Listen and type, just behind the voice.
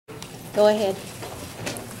Go ahead.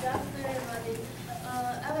 Good afternoon, everybody.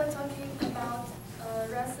 I will talking about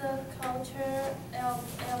Russell Culture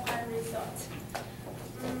Alpine Resort.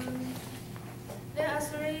 Um, there are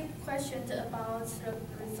three questions about the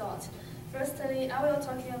resort. Firstly, I will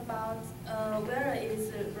talking about where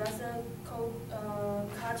is Russell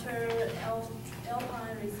Culture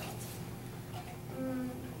Alpine Resort.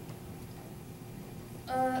 Um,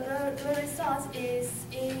 the resort is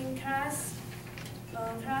in Krasnodar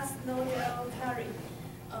Krai.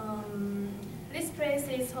 This place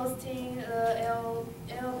is hosting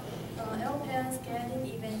Alpine skating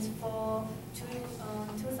events for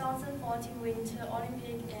 2014 Winter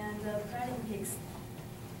Olympic and Paralympics.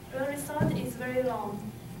 The resort is very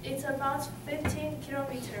long. It's about 15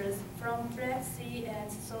 kilometers from Black Sea at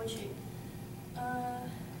Sochi. Uh,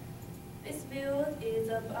 this view is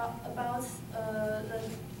about the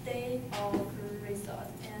day of resort,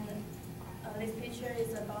 and this picture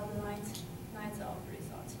is about the night of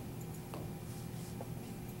resort.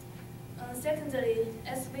 Secondly,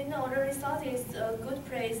 as we know, the resort is a good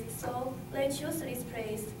place, so they choose this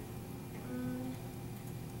place.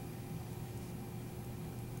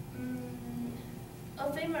 Mm,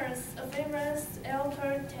 a famous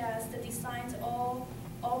airport test designed all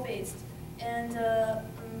orbits, and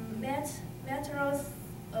metro's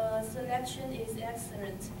selection is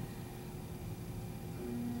excellent.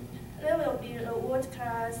 There will be a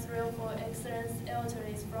world-class rail for excellence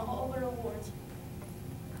airtourists from all over the world.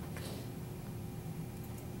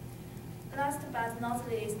 Last but not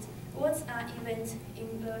least, what are events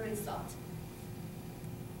in the resort?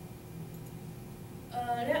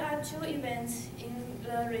 There are two events in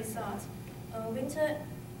the resort: winter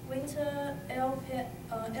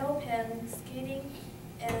alpine skiing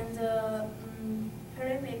and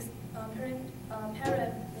Paralympics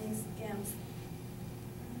games.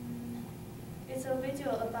 It's a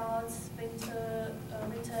video about winter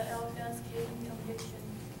alpine skiing competition.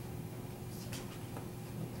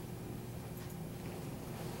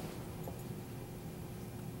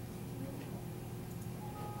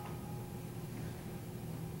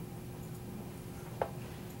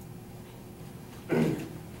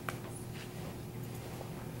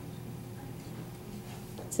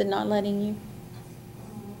 Is it not letting you?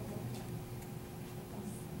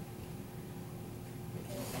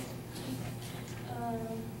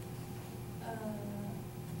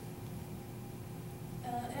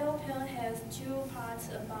 Alpine has two parts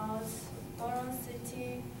about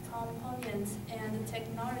velocity components and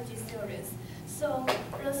technology series. So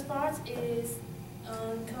the sport is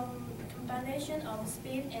a combination of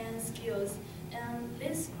speed and skills, and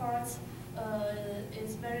this sport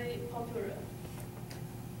is very popular.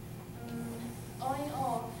 All in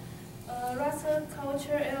all, Russell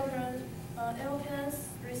Culture Alpine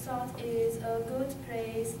Resort is a good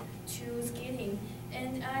place to skiing,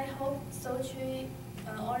 and I hope Sochi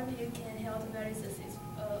Olympic can help very successful.